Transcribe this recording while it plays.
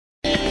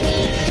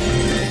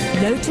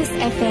Lotus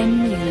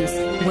FM News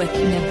with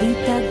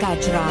Navita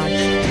Gajraj.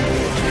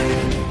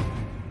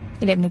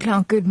 11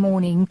 o'clock, good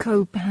morning.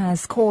 COPE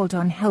has called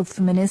on Health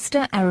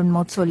Minister Aaron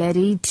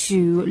Motsoaledi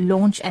to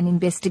launch an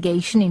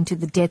investigation into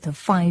the death of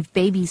 5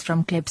 babies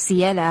from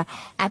Klebsiella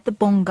at the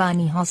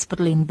Bongani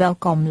Hospital in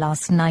Welkom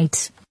last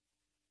night.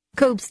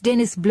 COPE's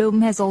Dennis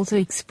Bloem has also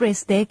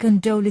expressed their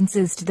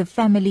condolences to the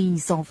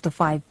families of the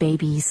 5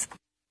 babies.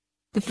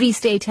 The Free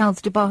State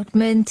Health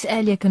Department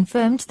earlier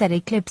confirmed that a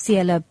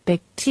Klebsiella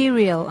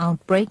bacterial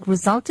outbreak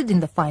resulted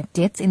in the 5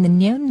 deaths in the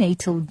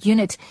neonatal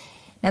unit.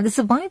 Now, the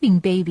surviving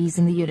babies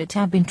in the unit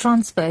have been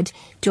transferred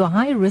to a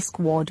high-risk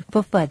ward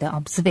for further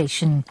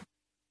observation.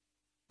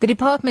 The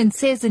department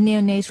says the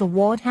neonatal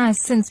ward has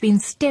since been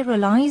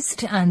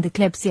sterilized and the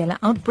Klebsiella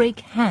outbreak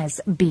has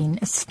been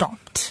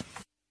stopped.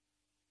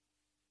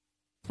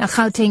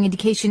 Gauteng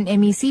Education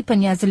MEC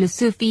Panyaza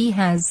Lesufi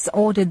has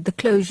ordered the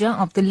closure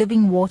of the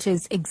Living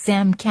Waters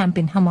exam camp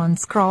in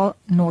Hammanskraal,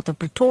 north of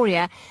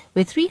Pretoria,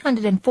 where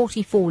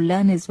 344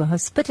 learners were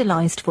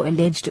hospitalized for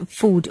alleged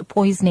food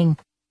poisoning.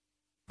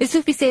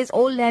 Lesufi says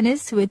all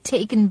learners who were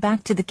taken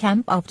back to the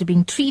camp after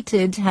being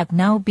treated have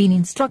now been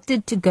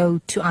instructed to go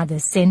to other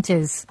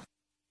centers.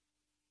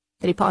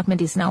 The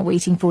department is now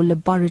waiting for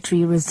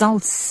laboratory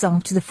results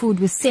after the food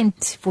was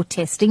sent for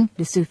testing.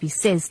 Lesufi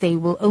says they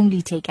will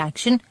only take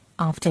action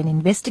after an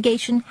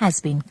investigation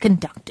has been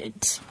conducted.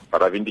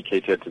 But I've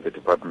indicated to the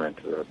department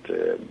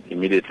that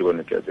immediately when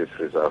we get this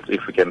result,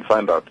 if we can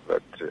find out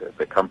that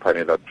the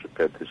company that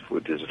prepared this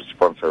food is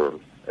responsible,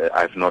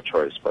 I have no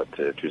choice but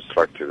to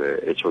instruct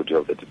the HOD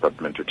of the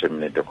department to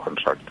terminate the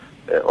contract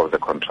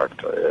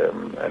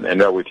and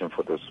we are waiting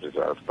for those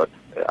results. But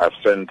I've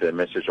sent a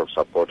message of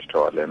support to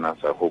our learners.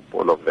 I hope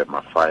all of them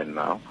are fine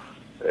now.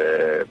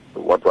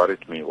 What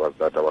worried me was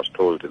that I was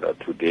told that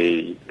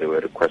today they were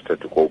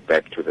requested to go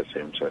back to the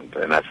same center,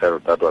 and I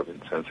felt that was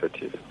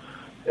insensitive.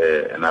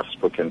 And I've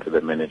spoken to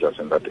the managers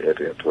in that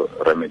area to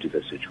remedy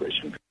the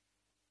situation.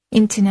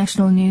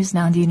 International news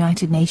now. The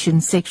United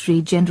Nations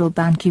Secretary General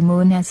Ban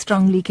Ki-moon has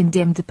strongly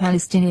condemned the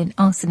Palestinian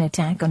arson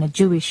attack on a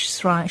Jewish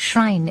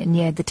shrine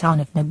near the town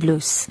of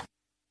Nablus.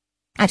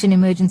 At an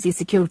Emergency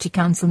Security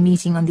Council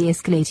meeting on the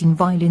escalating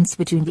violence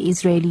between the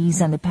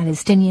Israelis and the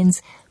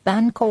Palestinians,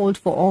 Ban called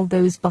for all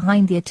those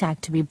behind the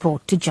attack to be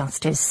brought to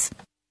justice.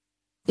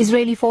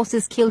 Israeli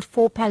forces killed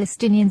 4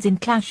 Palestinians in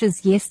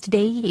clashes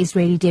yesterday.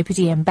 Israeli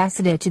Deputy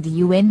Ambassador to the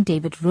UN,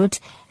 David Root,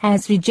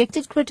 has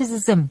rejected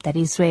criticism that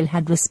Israel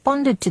had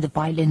responded to the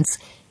violence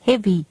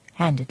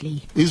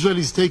heavy-handedly. Israel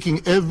is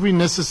taking every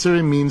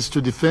necessary means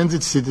to defend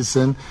its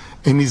citizens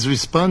and is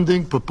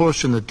responding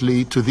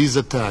proportionately to these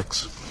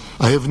attacks.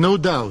 I have no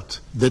doubt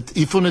that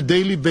if on a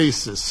daily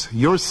basis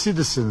your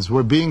citizens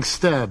were being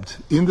stabbed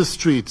in the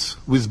streets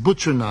with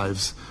butcher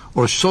knives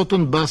or shot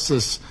on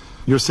buses,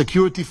 your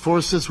security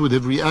forces would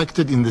have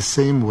reacted in the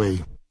same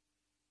way.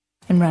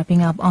 And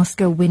wrapping up,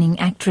 Oscar-winning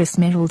actress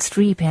Meryl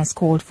Streep has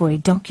called for a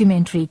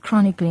documentary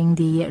chronicling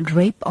the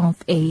rape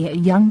of a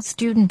young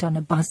student on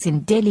a bus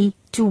in Delhi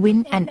to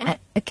win an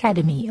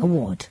Academy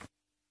Award.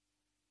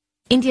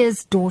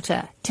 India's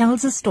Daughter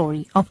tells the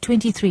story of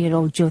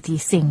 23-year-old Jyoti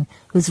Singh,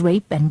 whose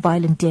rape and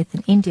violent death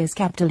in India's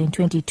capital in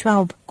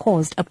 2012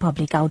 caused a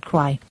public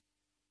outcry.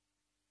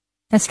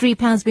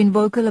 Streep has been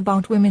vocal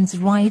about women's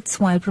rights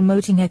while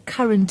promoting her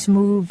current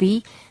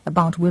movie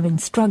about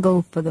women's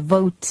struggle for the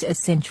vote a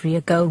century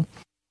ago.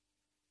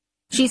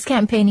 She's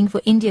campaigning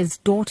for India's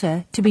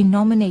Daughter to be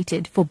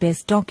nominated for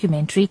Best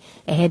Documentary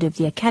ahead of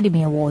the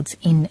Academy Awards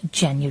in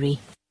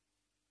January.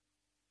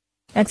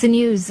 That's the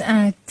news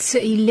at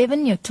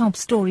 11, your top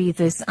story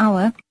this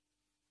hour.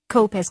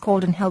 COPE has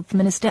called on Health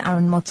Minister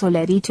Aaron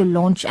Motsoaledi to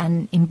launch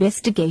an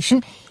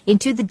investigation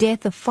into the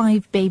death of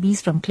 5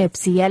 babies from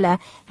Klebsiella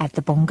at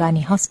the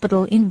Bongani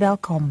Hospital in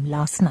Welkom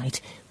last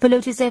night. For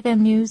Lotus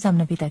FM News, I'm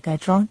Navita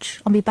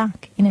Gajraj. I'll be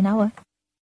back in an hour.